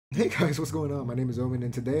Hey guys, what's going on? My name is Oman,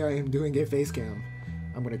 and today I am doing a face cam.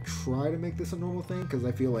 I'm going to try to make this a normal thing, because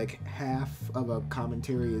I feel like half of a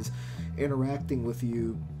commentary is interacting with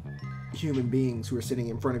you human beings who are sitting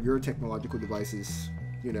in front of your technological devices,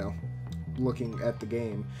 you know, looking at the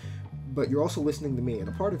game. But you're also listening to me, and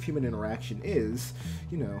a part of human interaction is,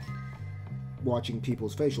 you know, watching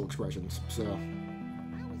people's facial expressions, so...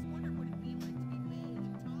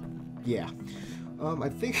 yeah. I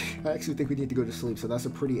actually think we need to go to sleep, so that's a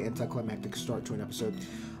pretty anticlimactic start to an episode.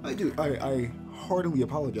 I heartily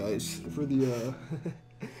apologize for the,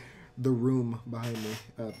 the room behind me,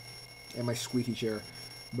 and my squeaky chair,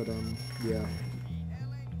 but, yeah.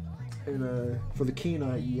 And, for the keen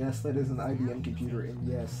eye, yes, that is an IBM computer, and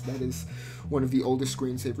yes, that is one of the oldest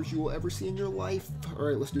screensavers you will ever see in your life.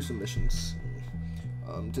 Alright, let's do some missions.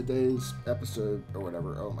 Today's episode, or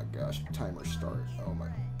whatever, oh my gosh, timer start, oh my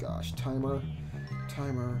gosh, timer.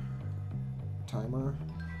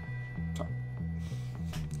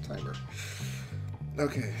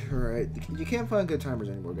 Okay, alright. You can't find good timers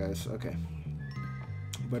anymore, guys. Okay.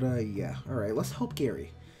 But, yeah. Alright, let's help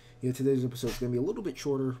Gary. Yeah, today's episode is going to be a little bit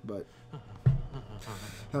shorter, but...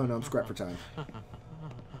 oh no, I'm scrapped for time.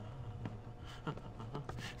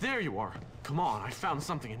 There you are. Come on, I found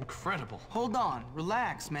something incredible. Hold on,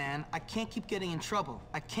 relax, man. I can't keep getting in trouble.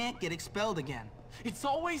 I can't get expelled again. It's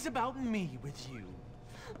always about me with you.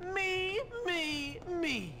 Me.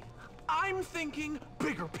 I'm thinking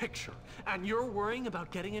bigger picture, and you're worrying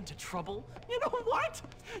about getting into trouble? You know what?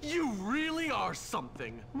 You really are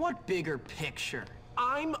something. What bigger picture?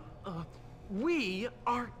 We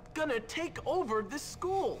are gonna take over this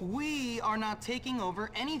school. We are not taking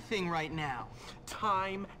over anything right now.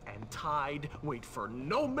 Time and tide wait for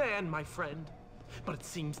no man, my friend. But it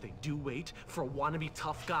seems they do wait for a wannabe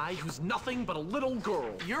tough guy who's nothing but a little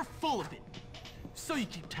girl. You're full of it. So you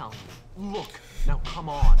keep telling me. Look, now come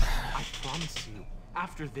on. I promise you,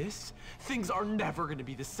 after this, things are never gonna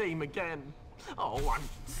be the same again. Oh, I'm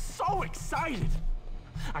so excited.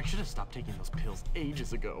 I should have stopped taking those pills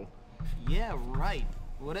ages ago. Yeah, right.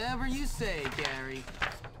 Whatever you say, Gary.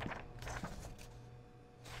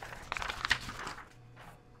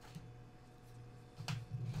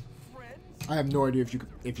 I have no idea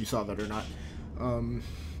if you saw that or not.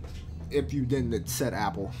 If you didn't, it said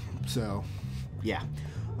Apple. So, yeah.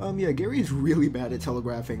 Yeah, Gary is really bad at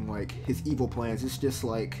telegraphing, like, his evil plans. It's just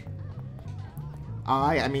like...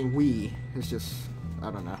 It's just...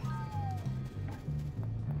 I don't know.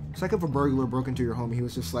 It's like if a burglar broke into your home, he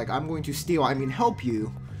was just like, I'm going to steal, help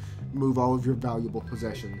you move all of your valuable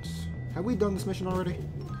possessions. Have we done this mission already?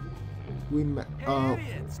 No.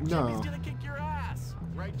 Gonna kick your ass.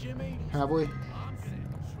 Right, Jimmy? Have we?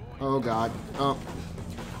 Oh god.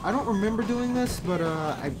 I don't remember doing this, but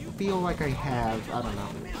I feel like I have. I don't know.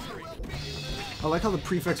 I like how the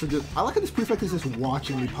prefects are just... I like how this prefect is just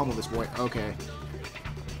watching me pummel this boy. Okay.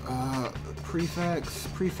 Prefect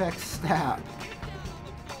stab.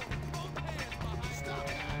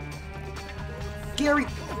 Gary,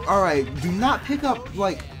 alright, do not pick up,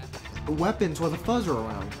 like, weapons while the fuzz are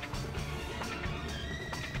around.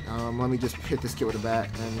 Let me just hit this kid with a bat,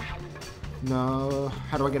 and... no,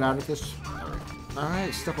 how do I get out of this?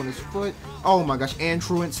 Alright, step on his foot. Oh my gosh, and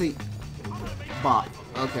truancy. Bop,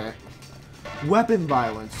 okay. Weapon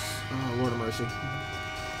violence. Oh, Lord of mercy.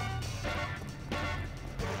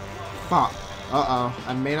 Bop. Uh-oh,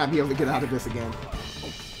 I may not be able to get out of this again.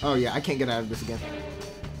 Oh yeah, I can't get out of this again.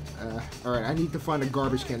 Alright, I need to find a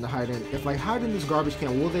garbage can to hide in. If I hide in this garbage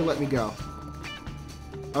can, will they let me go?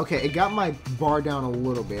 Okay, it got my bar down a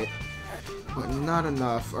little bit, but not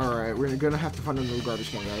enough. Alright, we're gonna have to find another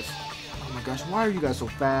garbage can, guys. Oh my gosh, why are you guys so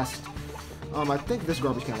fast? I think this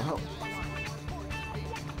garbage can will help.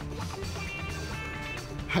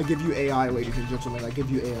 I give you AI, ladies and gentlemen. I give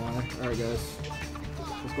you AI. Alright, guys.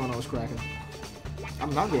 What's going on? What's cracking?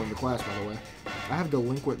 I'm not going to class, by the way. I have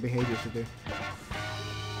delinquent behaviors to do.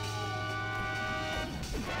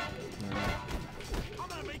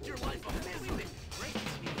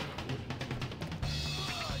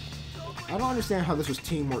 I don't understand how this was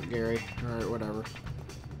teamwork, Gary. Alright, whatever.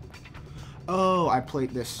 Oh, I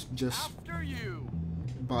played this just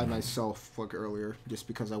by myself, like earlier, just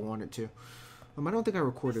because I wanted to. I don't think I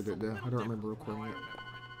recorded it, though. I don't remember recording it.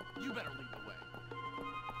 You better lead the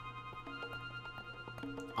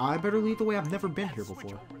way. I better lead the way? I've never been here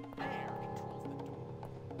before.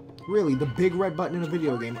 Really, the big red button in a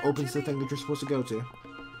video game opens the thing that you're supposed to go to.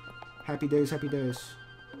 Happy days, happy days.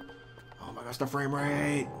 Oh my gosh, the frame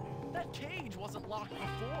rate! That cage wasn't locked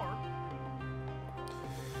before.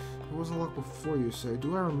 It wasn't locked before, you say.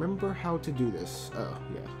 Do I remember how to do this? Oh,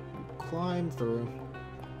 yeah. Climb through.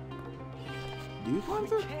 Do you climb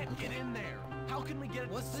through? Can't get in there. How can we get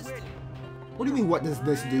it to switch? What do you mean, what does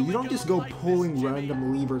this do? You don't just go pulling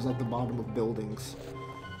random levers at the bottom of buildings.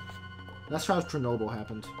 That's how Chernobyl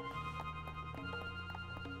happened.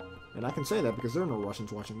 And I can say that because there are no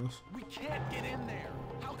Russians watching this. We can't get in there.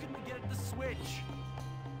 How can we get it to switch?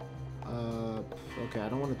 Okay, I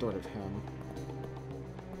don't want to throw it at him.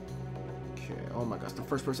 Okay, oh my gosh, the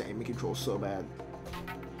first person aiming control is so bad.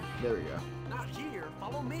 There we go. Not here.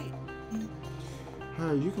 Follow me.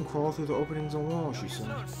 Hey, you can crawl through the openings on walls, she said.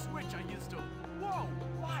 Another switch I used to. Whoa!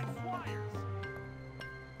 Live wires.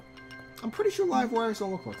 I'm pretty sure live wires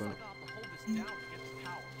don't look like that. Hold this down to get the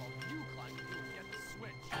power while you climb through and get the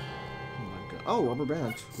switch. Oh my god. Oh, rubber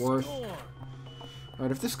bands. Worth.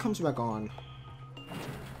 Alright, if this comes back on.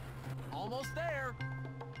 Almost there.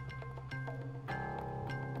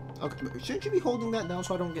 Okay, shouldn't you be holding that down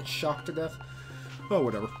so I don't get shocked to death? Oh,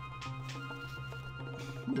 whatever.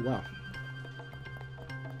 Oh, wow.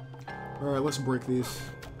 Alright, let's break these.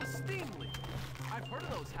 A steam leak. I've heard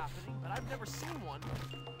of those happening, but I've never seen one.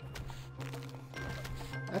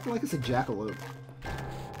 I feel like it's a jackalope.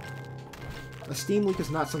 A steam leak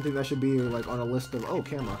is not something that should be like on a list of, oh,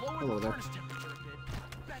 camera. Hello there.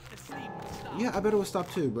 Yeah, I bet it would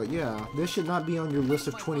stop too, but yeah, this should not be on your list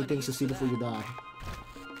of 20 things to see before you die.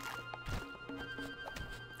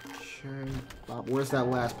 Okay, Bob, where's that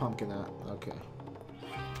last pumpkin at? Okay.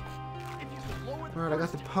 Alright, I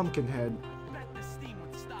got the pumpkin head.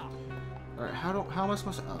 Alright, how am I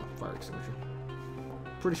supposed to... Oh, fire extinguisher.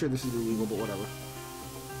 Pretty sure this is illegal, but whatever.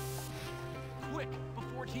 Quick,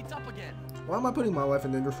 before it heats up again. Why am I putting my life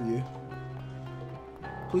in danger for you?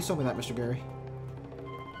 Please tell me that, Mr. Gary.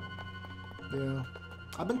 Yeah.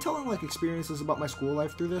 I've been telling, like, experiences about my school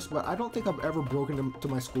life through this, but I don't think I've ever broken into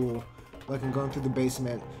my school, like, and gone through the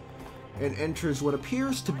basement and enters what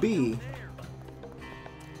appears to be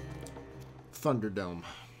Thunderdome.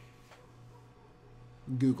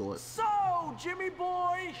 Google it. So, Jimmy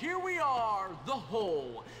boy, here we are, the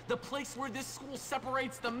hole. The place where this school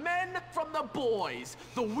separates the men from the boys,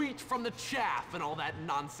 the wheat from the chaff, and all that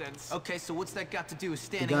nonsense. Okay, so what's that got to do with The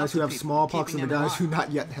standing up guys to who have people, smallpox and keeping the them guys who alive?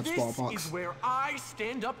 not yet have This smallpox. is where I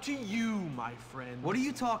stand up to you, my friend. What are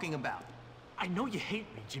you talking about? I know you hate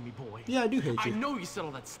me, Jimmy boy. Yeah, I do hate I you. know you said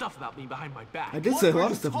all that stuff about me behind my back. I did What say a were lot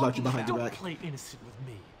you of stuff about you talking behind your Don't back. play innocent with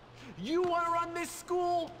me. You want to run this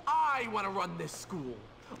school? I want to run this school.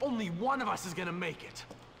 Only one of us is gonna make it.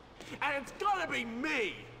 And it's gonna be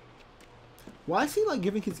me! Why is he like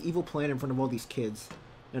giving his evil plan in front of all these kids?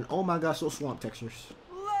 And oh my gosh, those swamp textures.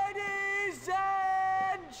 Ladies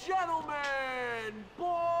and gentlemen,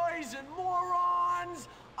 boys and morons,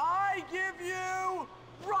 I give you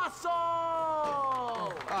Russell!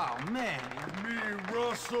 Oh, man. Me,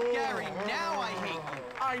 Russell. Gary, now I hate you.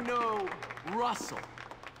 I know, Russell.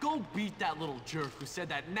 Go beat that little jerk who said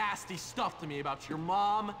that nasty stuff to me about your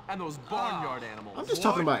mom and those barnyard animals. I'm just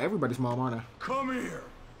talking about everybody's mom, aren't I? Come here.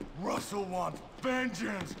 Russell wants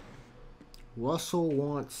vengeance. Russell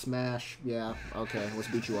wants smash. Yeah, okay, let's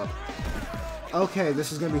beat you up. Okay,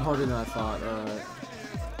 this is gonna be harder than I thought. Alright.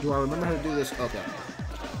 Do I remember how to do this? Okay.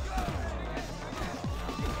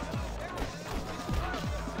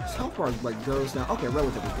 This health bar like goes down. Okay,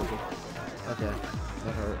 relatively quickly. Okay,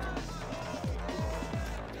 that hurt.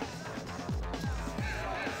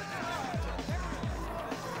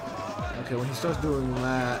 Okay, when he starts doing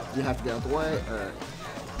that, you have to get out the way. Alright.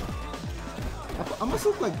 I must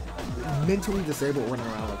look like mentally disabled running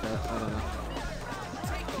around like that. I don't know.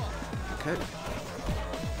 Okay.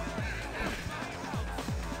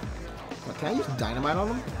 Can I use dynamite on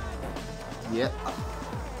them? Yep.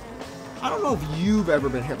 I don't know if you've ever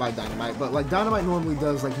been hit by dynamite, but like dynamite normally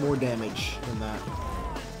does like more damage than that.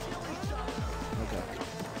 Okay.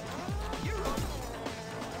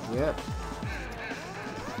 Yep.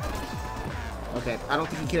 Okay, I don't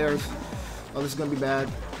think he cares. Oh, this is gonna be bad.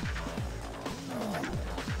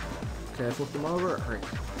 Okay, I flipped him over. Alright.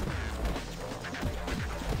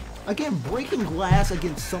 Again, breaking glass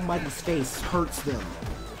against somebody's face hurts them.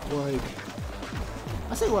 Like,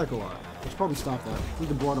 I say like a lot. I should probably stop that. Need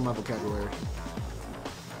to broaden my vocabulary.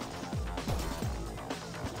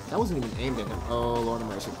 That wasn't even aimed at him. Oh, Lord have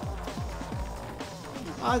mercy.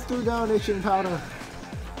 I threw down itching powder.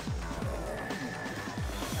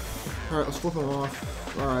 Alright, let's flip him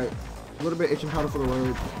off. Alright. A little bit itching powder for the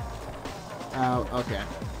road. Ow, okay.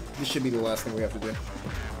 This should be the last thing we have to do.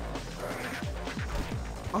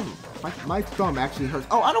 Oh, my thumb actually hurts.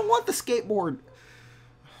 Oh, I don't want the skateboard.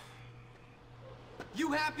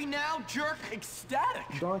 You happy now, jerk? Ecstatic!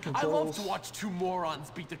 Darn I controls. love to watch two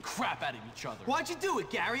morons beat the crap out of each other. Why'd you do it,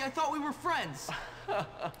 Gary? I thought we were friends.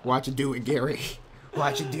 Watch it do it, Gary.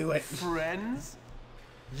 Why'd you do it? Friends?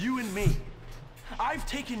 You and me. I've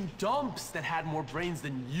taken dumps that had more brains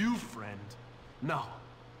than you, friend. No.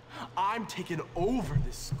 I'm taking over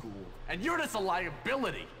this school, and you're just a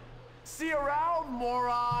liability. See you around,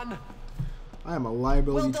 moron! I am a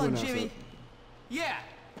liability Well to an done, asset. Jimmy. Yeah,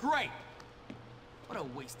 great. What a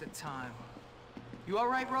waste of time. You all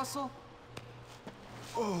right, Russell?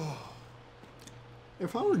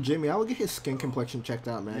 If I were Jimmy, I would get his skin complexion checked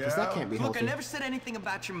out, man, because that Yeah? can't be Look, healthy. I never said anything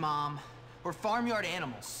about your mom or farmyard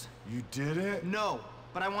animals. You did it? No,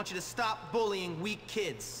 but I want you to stop bullying weak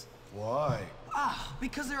kids. Why?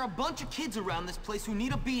 Because there are a bunch of kids around this place who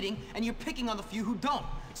need a beating, and you're picking on the few who don't.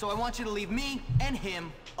 So I want you to leave me and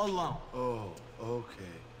him alone. Oh,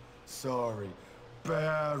 okay. Sorry.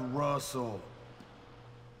 Bad Russell.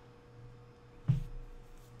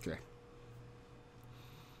 Okay.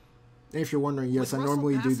 And if you're wondering, yes, With I Russell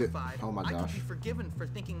normally do the. pacified, Oh my I gosh. could be forgiven for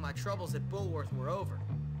thinking my troubles at Bulworth were over.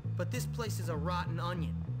 But this place is a rotten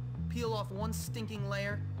onion. Peel off one stinking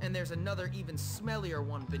layer, and there's another even smellier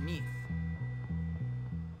one beneath.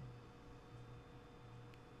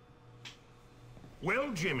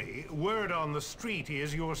 Well, Jimmy, word on the street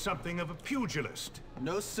is you're something of a pugilist.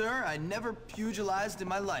 No, sir, I never pugilized in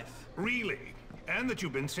my life. Really? And that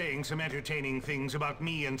you've been saying some entertaining things about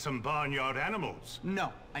me and some barnyard animals.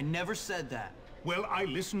 No, I never said that. Well, I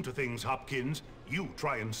listen to things, Hopkins. You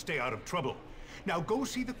try and stay out of trouble. Now go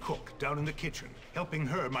see the cook down in the kitchen. Helping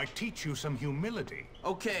her might teach you some humility.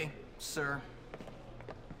 Okay, sir.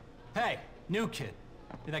 Hey, new kid.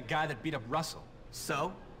 You're that guy that beat up Russell.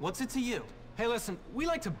 So, what's it to you? Hey, listen, we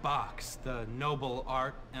like to box, the noble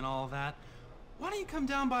art and all that. Why don't you come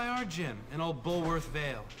down by our gym in old Bulworth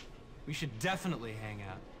Vale? We should definitely hang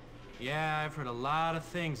out. Yeah, I've heard a lot of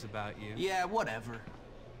things about you. Yeah, whatever.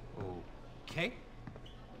 Okay?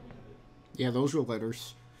 Yeah, those were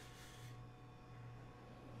letters.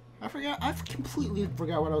 I completely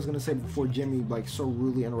forgot what I was gonna say before Jimmy, like, so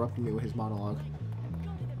rudely interrupted me with his monologue.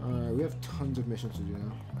 Alright, we have tons of missions to do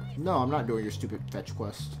now. No, I'm not doing your stupid fetch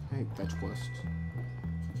quest. I hate fetch quests.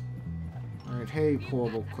 Alright, hey,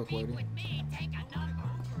 horrible cook lady.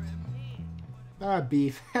 Ah,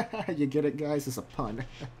 beef. You get it, guys? It's a pun.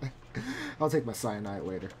 I'll take my cyanide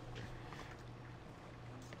later.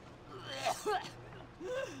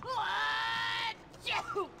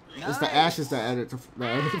 It's the ashes that added to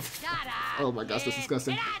Oh my gosh, that's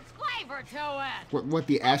disgusting. It adds flavor to it. What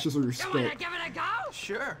the ashes or your You wanna spit? give it a go?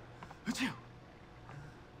 Sure.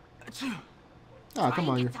 Oh, come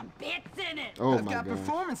on. Get You. some bits in it. Oh I've my got god.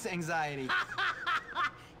 performance anxiety.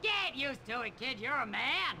 Get used to it, kid. You're a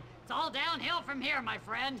man. It's all downhill from here, my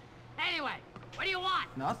friend. Anyway, what do you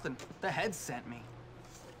want? Nothing. The head sent me.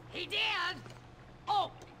 He did?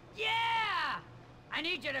 Oh, yeah! I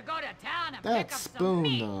need you to go to town and That pick up spoon, some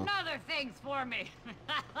meat though. and other things for me.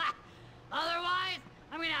 Otherwise,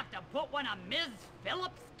 I'm gonna have to put one of Ms.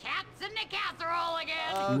 Phillips' cats in the casserole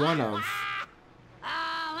again. One of.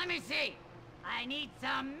 Let me see. I need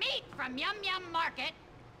some meat from Yum Yum Market.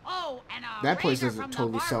 Oh, and a That place razor doesn't from the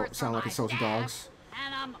totally barber sound like for it sells my dogs. stash.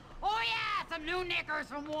 And oh yeah, some new knickers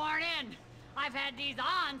from Worn In. I've had these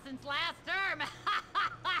on since last term.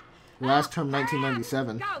 Last term, Hurry up.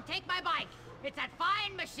 1997. Go, take my bike. It's that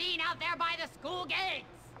fine machine out there by the school gates.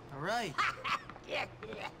 All right.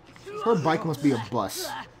 Her bike must be a bus.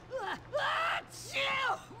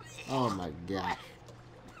 Oh my god.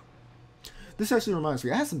 This actually reminds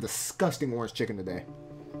me, I had some disgusting orange chicken today.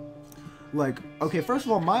 Like, okay, first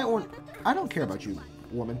of all, my orange... I don't care about you,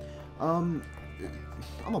 woman. I'm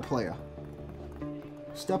a player.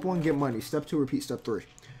 Step 1, get money. Step 2, repeat step 3.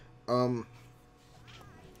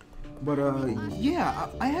 Yeah,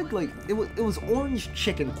 I had, like, it was orange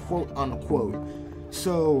chicken, quote unquote.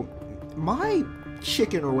 So, my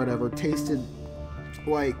chicken or whatever tasted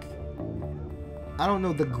like, I don't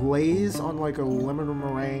know, the glaze on, like, a lemon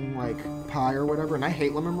meringue, like, pie or whatever, and I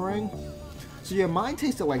hate lemon meringue. So yeah, mine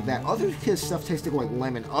tasted like that. Other kids' stuff tasted like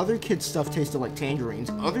lemon. Other kids' stuff tasted like tangerines.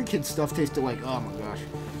 Other kids' stuff tasted like, oh my gosh.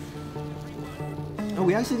 And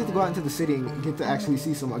we actually get to go out into the city and get to actually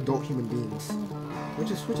see some adult human beings,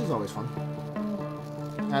 which is always fun.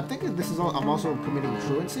 And I think that this is all, I'm also committing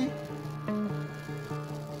truancy.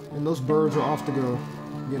 And those birds are off to go,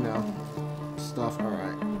 you know, stuff. All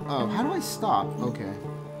right. Oh, how do I stop? Okay.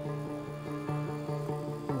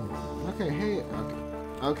 Okay. Hey. Okay.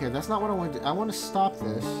 Okay, that's not what I want to do. I want to stop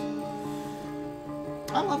this.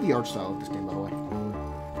 I love the art style of this game, by the way.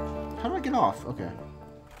 How do I get off? Okay.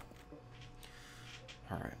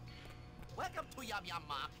 Alright. Welcome to Yum Yum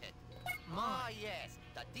Market. Ah, yes,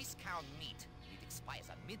 the discount meat. It expires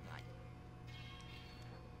at midnight.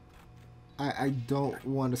 I don't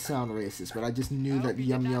want to sound racist, but I just knew that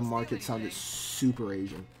Yum Yum Market sounded super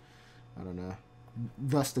Asian. I don't know.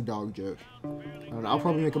 Thus the dog joke. I don't know. I'll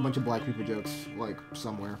probably make a bunch of black people jokes, like,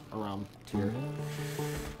 somewhere around here.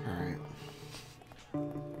 Alright.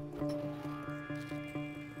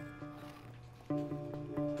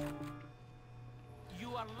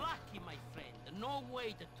 You are lucky, my friend. No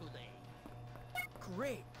wait today.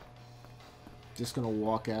 Great. Just gonna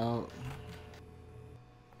walk out.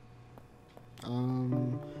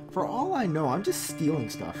 For all I know, I'm just stealing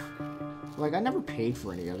stuff. Like, I never paid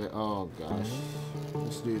for any of it. Oh, gosh.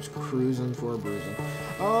 This dude's cruising for a bruising.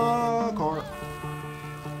 Oh, car.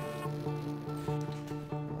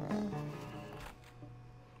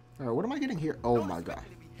 Alright, what am I getting here? Oh, my God.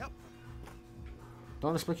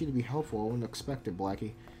 Don't expect you to be helpful. I wouldn't expect it,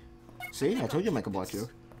 Blackie. See? I told you to make a black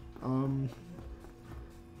joke. Oh,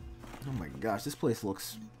 my gosh. This place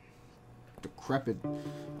looks decrepit.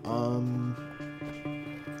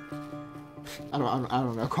 I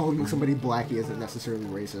don't know. Calling somebody Blackie isn't necessarily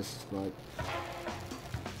racist, but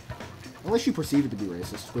unless you perceive it to be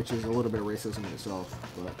racist, which is a little bit of racism in itself.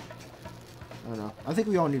 But I don't know. I think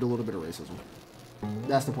we all need a little bit of racism.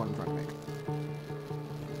 That's the point I'm trying to make.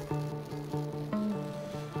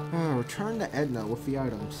 Return to Edna with the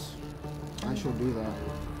items. I shall do that.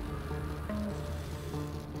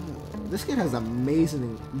 This kid has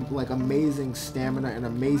amazing stamina and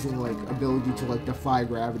amazing, like, ability to, like, defy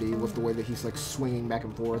gravity with the way that he's, like, swinging back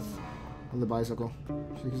and forth on the bicycle.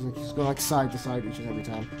 So he's going, like, side to side each and every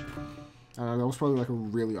time. I don't know, that was probably, like, a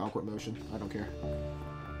really awkward motion. I don't care.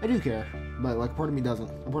 I do care, but, like, part of me doesn't.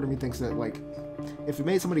 A part of me thinks that, like, if it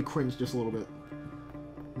made somebody cringe just a little bit,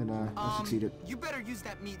 then, I succeeded. You better use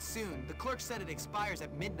that meat soon. The clerk said it expires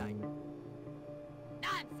at midnight.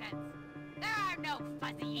 Nonsense! There are no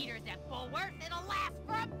fuzzy eaters at Bullworth. It'll last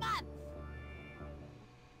for a month.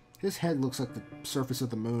 His head looks like the surface of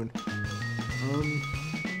the moon.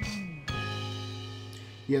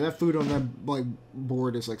 Yeah, that food on that, like,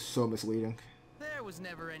 board is, like, so misleading. There was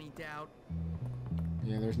never any doubt.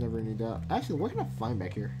 Yeah, there's never any doubt. Actually, what can I find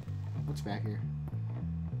back here? What's back here?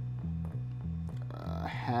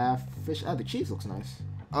 Half fish. Oh, the cheese looks nice.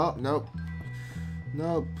 Oh, nope.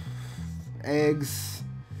 Nope. Eggs.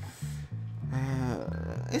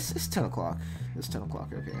 It's 10 o'clock. It's 10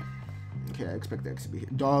 o'clock, okay. Okay, I expect eggs to be here.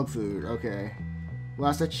 Dog food, okay.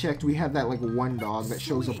 Last I checked, we have that, like, one dog that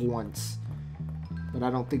shows up once. But I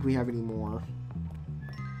don't think we have any more.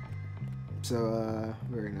 So,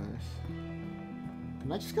 very nice.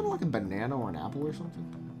 Can I just get, like, a banana or an apple or something?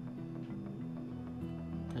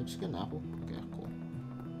 Can I just get an apple? Okay, cool.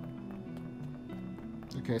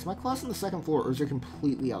 Okay, is my class on the second floor, or is it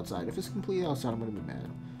completely outside? If it's completely outside, I'm gonna be mad.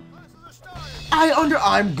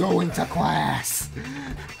 I'm going to class!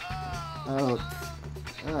 Oh,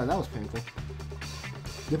 that was painful.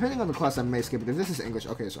 Depending on the class, I may skip it. If this is English,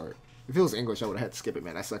 okay, sorry. If it was English, I would have had to skip it,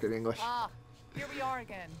 man. I suck at English. Here we are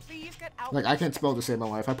again. Please get out. Like, I can't spell to save my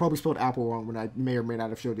life. I probably spelled apple wrong when I may or may not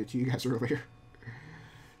have showed it to you guys earlier.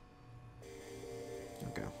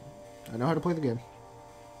 Okay. I know how to play the game.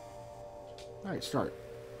 Alright, start.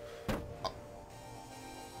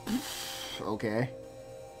 Okay.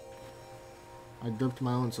 I derped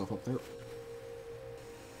my own self up there.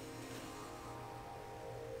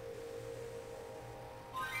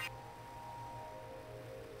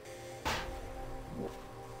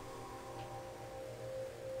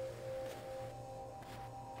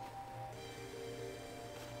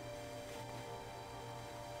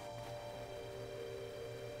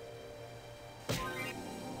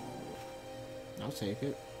 I'll take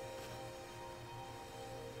it.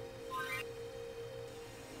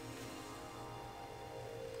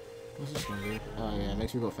 What's this gonna do? Oh yeah, it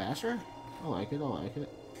makes me go faster? I like it, I like it.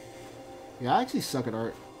 Yeah, I actually suck at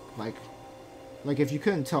art. Like if you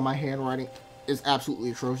couldn't tell, my handwriting is absolutely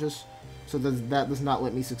atrocious. So that does not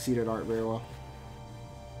let me succeed at art very well.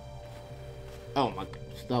 Oh my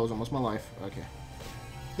goodness, that was almost my life. Okay.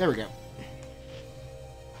 There we go.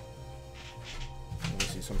 Let me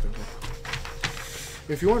see something here.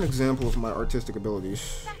 If you want an example of my artistic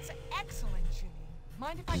abilities... That's excellent, Jimmy.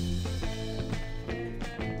 Mind if I...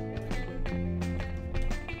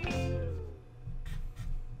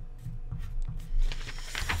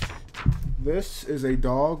 This is a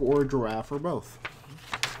dog or a giraffe or both.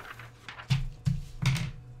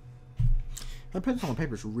 That pencil and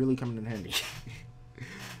paper is really coming in handy.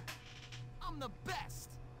 I'm the best.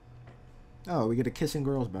 Oh, we get a kissing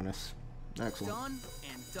girls bonus. Excellent. Done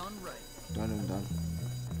and done right. Done and done.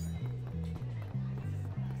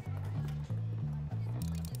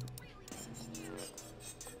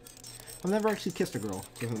 I've never actually kissed a girl,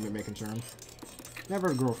 so let me make concern.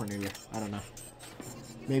 Never a girlfriend in you. I don't know.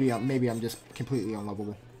 Maybe I'm just completely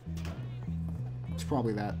unlovable. It's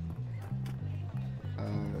probably that.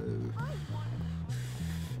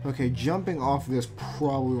 Okay, jumping off this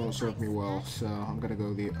probably won't serve me well, so I'm gonna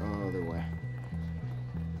go the other way.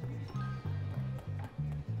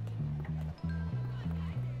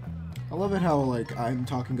 I love it how, like, I'm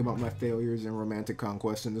talking about my failures in romantic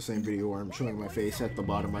conquest in the same video where I'm showing my face at the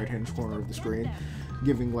bottom right-hand corner of the screen,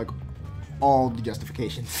 giving, like, all the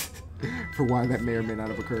justifications for why that may or may not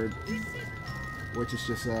have occurred. Which is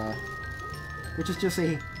just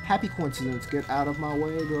a happy coincidence. Get out of my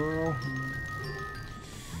way, girl.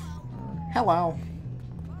 Hello.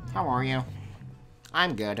 How are you?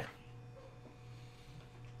 I'm good.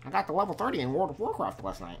 I got to level 30 in World of Warcraft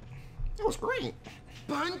last night. It was great.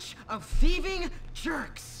 Bunch of thieving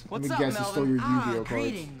jerks. What's up, Melvin? Stole your Yu-Gi-Oh cards.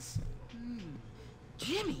 Greetings.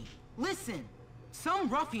 Jimmy, listen. Some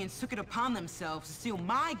ruffians took it upon themselves to steal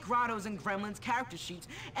my Grottos and Gremlins character sheets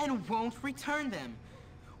and won't return them.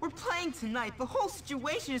 We're playing tonight. The whole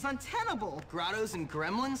situation is untenable. Grottos and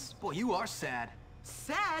Gremlins? Boy, you are sad.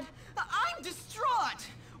 Sad? I'm distraught.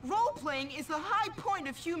 Role-playing is the high point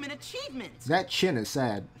of human achievement. That chin is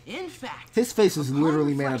sad. In fact, his face is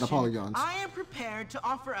literally made out of polygons. I am prepared to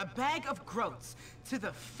offer a bag of groats to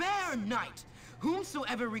the fair knight,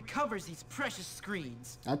 whomsoever recovers these precious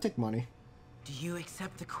screens. I'd take money. Do you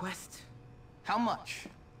accept the quest? How much?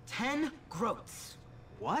 10 groats.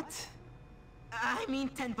 What? I mean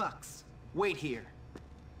 10 bucks. Wait here.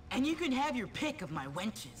 And you can have your pick of my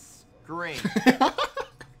wenches. Great.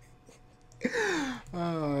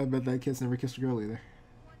 Oh, I bet that kid's never kissed a girl either.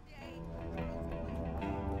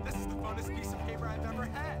 This is the funnest piece of paper I've ever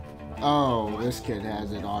had. Oh, this kid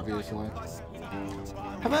has it, obviously.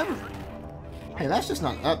 Have I ever... Hey, that's just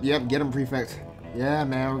not... Oh, yep, get him, prefect. Yeah,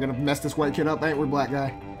 man, we're gonna mess this white kid up, ain't we, black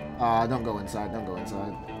guy? Don't go inside, don't go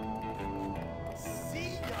inside.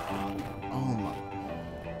 Oh, my...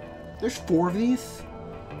 There's 4 of these?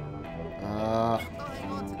 How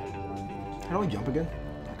do I jump again?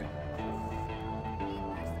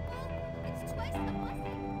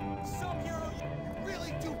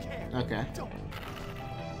 Okay.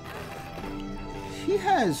 He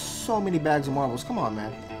has so many bags of marbles. Come on,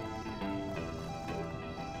 man.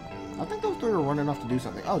 I think those 3 are running enough to do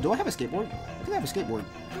something. Oh, do I have a skateboard? I think I have a skateboard.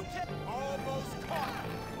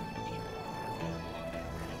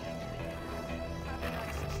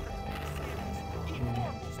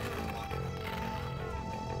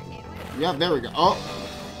 Yep, there we go. Oh.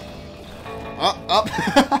 Up.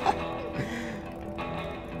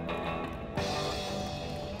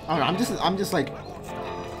 I don't know, I'm just like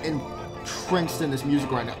entrenched in this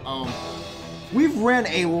music right now. We've ran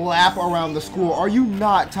a lap around the school. Are you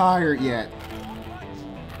not tired yet?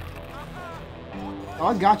 Oh,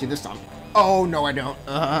 I got you this time. Oh no, I don't.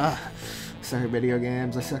 Suck at video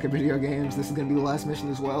games. I suck at video games. This is gonna be the last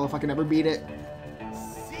mission as well if I can ever beat it.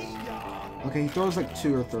 Okay, he throws like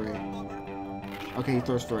 2 or 3. Okay, he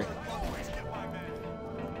throws 3.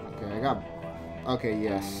 Okay, I got. Okay,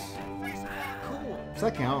 yes. Does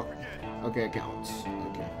that count? Okay, it counts.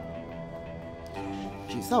 Okay.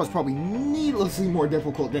 Jeez, that was probably needlessly more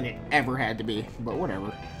difficult than it ever had to be, but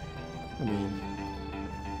whatever. I mean...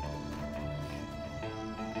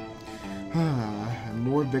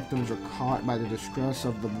 more victims are caught by the distress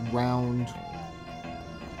of the round,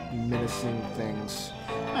 menacing things.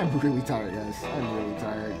 I'm really tired, guys. I'm really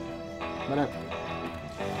tired. But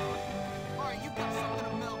Alright, you got something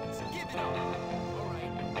to melt, so give it up.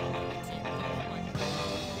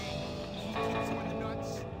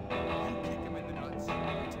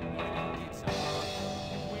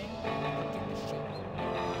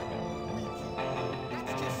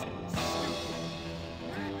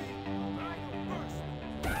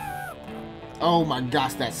 oh my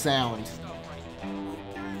gosh, that sound.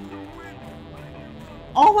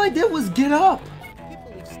 All I did was get up.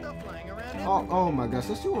 People leave stuff lying around Oh my gosh,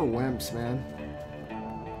 those 2 are wimps, man.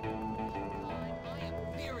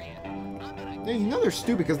 Yeah, you know they're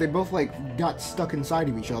stupid because they both, like, got stuck inside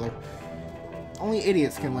of each other. Only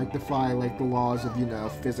idiots can, like, defy, like, the laws of, you know,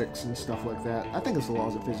 physics and stuff like that. I think it's the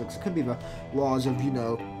laws of physics. It could be the laws of, you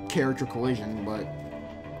know, character collision, but...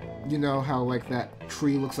 You know how, like, that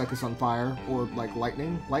tree looks like it's on fire? Or, like,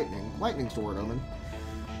 lightning? Lightning. Lightning's the word, Omen.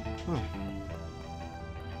 Huh.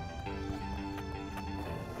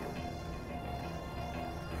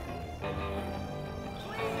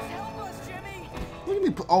 Please help us, Jimmy. What do you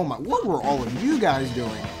mean? Oh my! What were all of you guys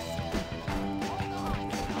doing?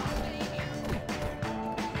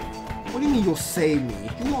 What do you mean you'll save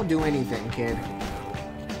me? You won't do anything, kid.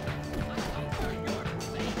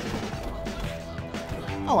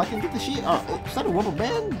 Oh, I can get the sheet. Is that a rubber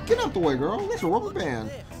band? Get out the way, girl. That's a rubber band.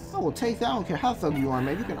 I will take that. I don't care how thug you are,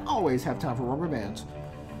 man. You can always have time for rubber bands.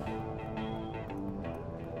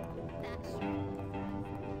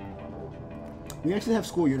 We actually have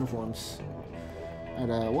school uniforms. At,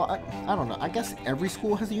 well, I don't know. I guess every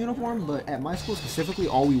school has a uniform, but at my school specifically,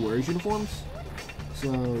 all we wear is uniforms.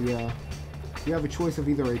 So, yeah. You have a choice of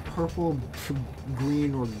either a purple,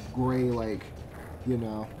 green, or gray, like, you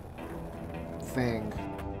know, thing.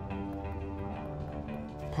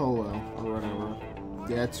 Polo, or whatever.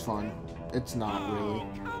 Yeah, it's fun. It's not really.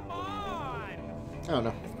 I don't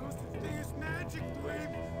know.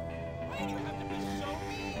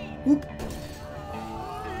 Whoop.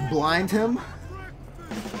 Blind him.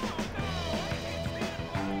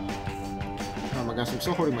 Oh my gosh, I'm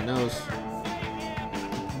still holding my nose.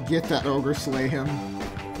 Get that ogre, slay him.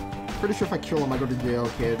 Pretty sure if I kill him, I go to jail,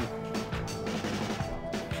 kid.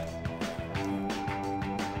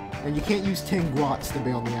 And you can't use 10 grots to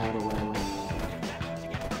bail me out or whatever.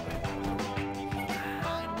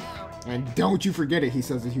 And don't you forget it, he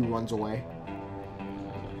says as he runs away.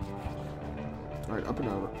 Alright, up and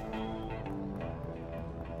over.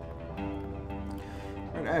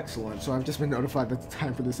 Alright, excellent. So I've just been notified that the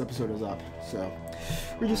time for this episode is up. So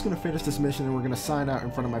we're just going to finish this mission and we're going to sign out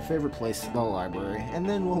in front of my favorite place, the library. And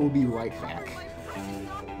then we'll be right back.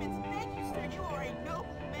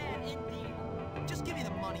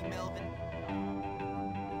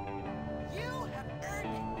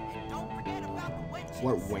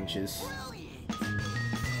 What wenches?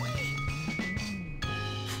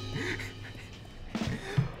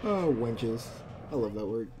 Oh, wenches. I love that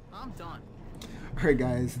word. I'm done. Alright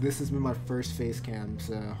guys, this has been my first face cam,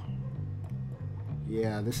 so...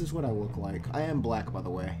 yeah, this is what I look like. I am black, by the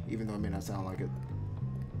way, even though it may not sound like it.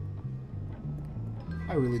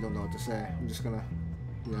 I really don't know what to say. I'm just gonna,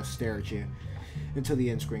 you know, stare at you until the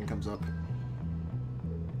end screen comes up.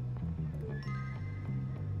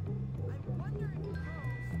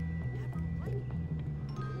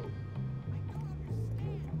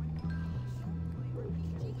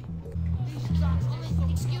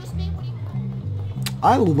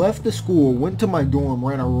 I left the school, went to my dorm,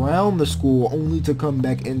 ran around the school, only to come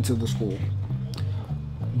back into the school.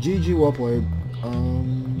 GG, well played.